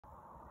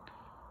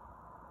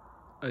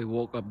I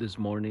woke up this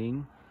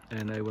morning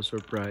and I was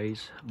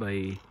surprised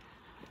by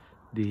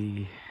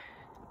the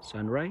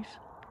sunrise.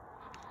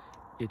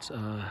 It's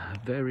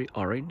very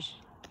orange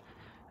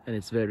and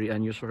it's very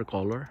unusual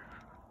color.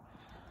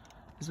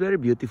 It's very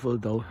beautiful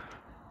though.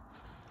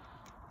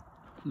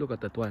 Look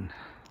at that one.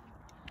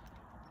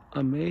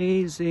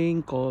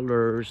 Amazing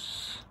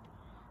colors.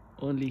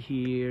 Only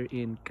here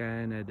in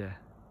Canada.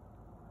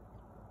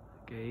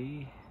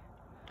 Okay.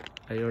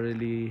 I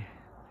already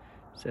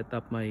set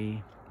up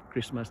my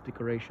Christmas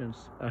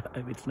decorations.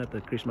 It's not a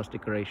Christmas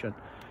decoration,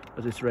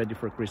 but it's ready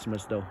for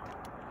Christmas though.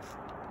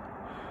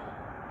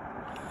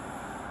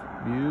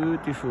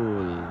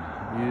 Beautiful,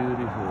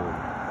 beautiful.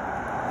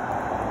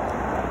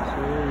 It's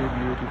very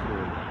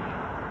beautiful.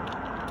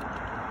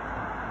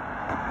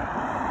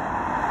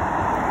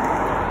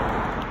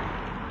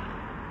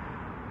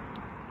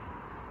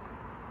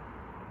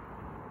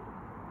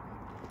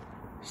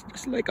 It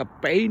looks like a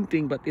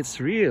painting, but it's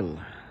real.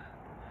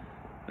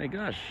 My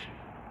gosh,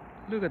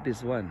 look at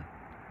this one.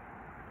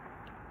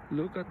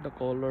 Look at the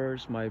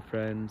colors, my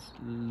friends.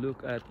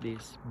 Look at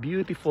this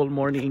beautiful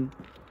morning.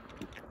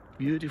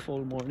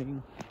 Beautiful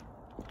morning.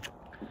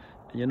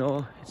 You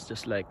know, it's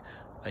just like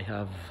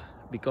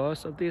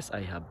because of this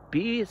I have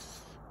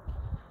peace,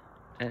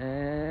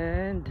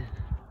 and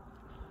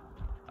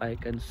I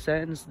can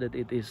sense that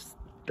it is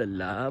the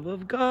love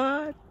of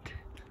God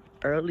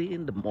early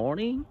in the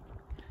morning.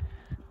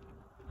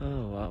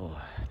 Oh wow.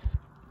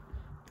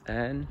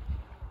 And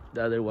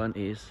the other one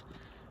is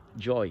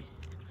joy.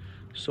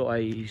 So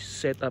I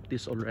set up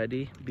this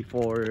already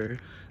before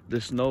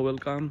the snow will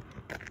come.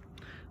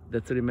 The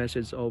three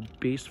messages of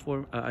peace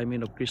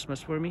of Christmas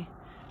for me: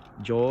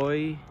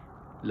 joy,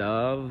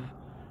 love,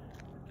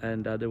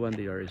 and the other one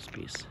there is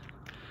peace.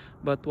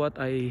 But what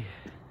I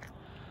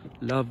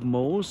love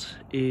most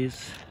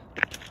is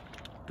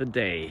the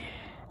day.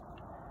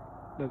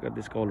 Look at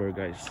this color,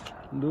 guys.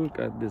 Look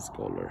at this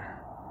color.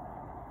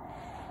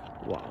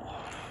 Wow,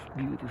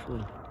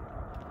 beautiful.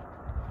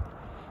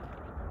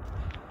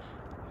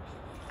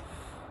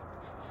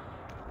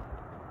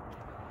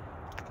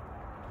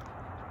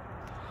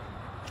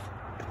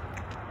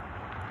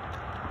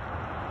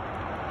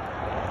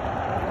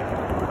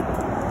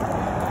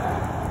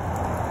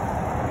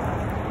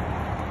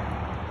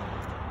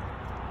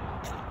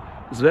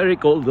 It's very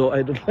cold though.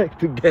 I don't like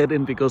to get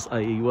in because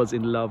I was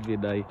in love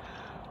with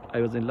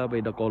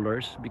the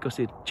colors, because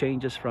it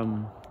changes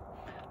from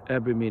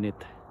every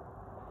minute.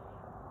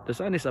 The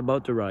sun is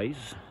about to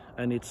rise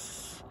and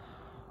it's,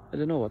 I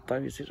don't know what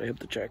time is it. I have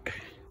to check.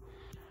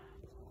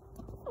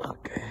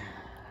 Okay,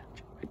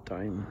 check my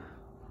time.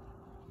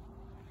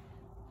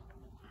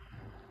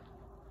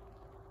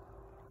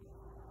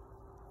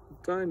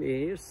 Time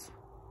is,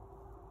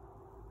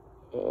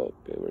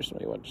 okay, where's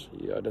my watch?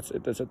 Yeah, that's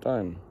it. That's the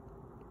time.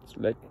 It's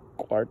like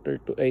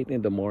 7:45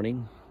 in the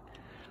morning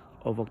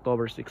of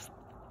October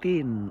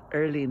 16,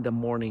 early in the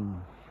morning.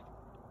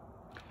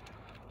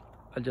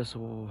 I'll just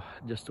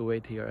to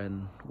wait here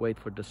and wait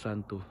for the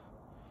sun to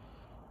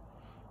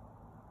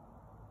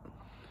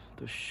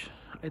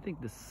I think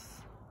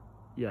this,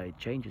 yeah, it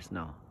changes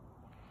now.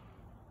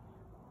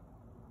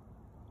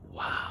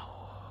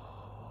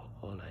 Wow,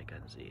 all I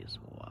can see is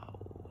wow.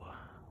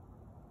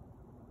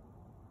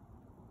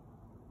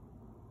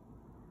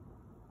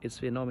 It's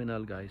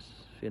phenomenal, guys,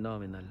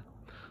 phenomenal.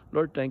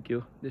 Lord, thank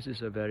you. This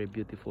is a very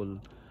beautiful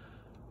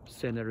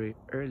scenery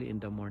early in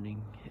the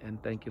morning,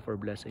 and thank you for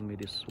blessing me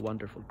this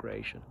wonderful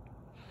creation.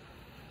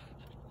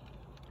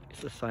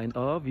 It's a sign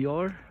of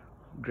your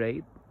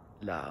great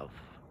love.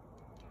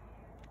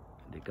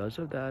 Because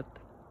of that,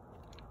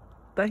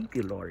 thank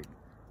you, Lord.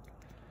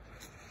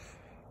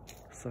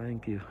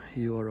 Thank you.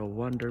 You are a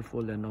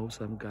wonderful and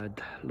awesome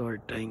God.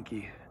 Lord, thank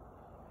you.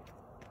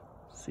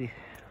 See,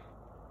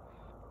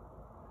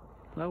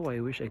 now I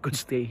wish I could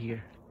stay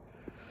here.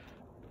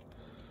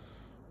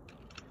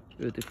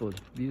 Beautiful,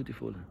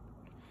 beautiful.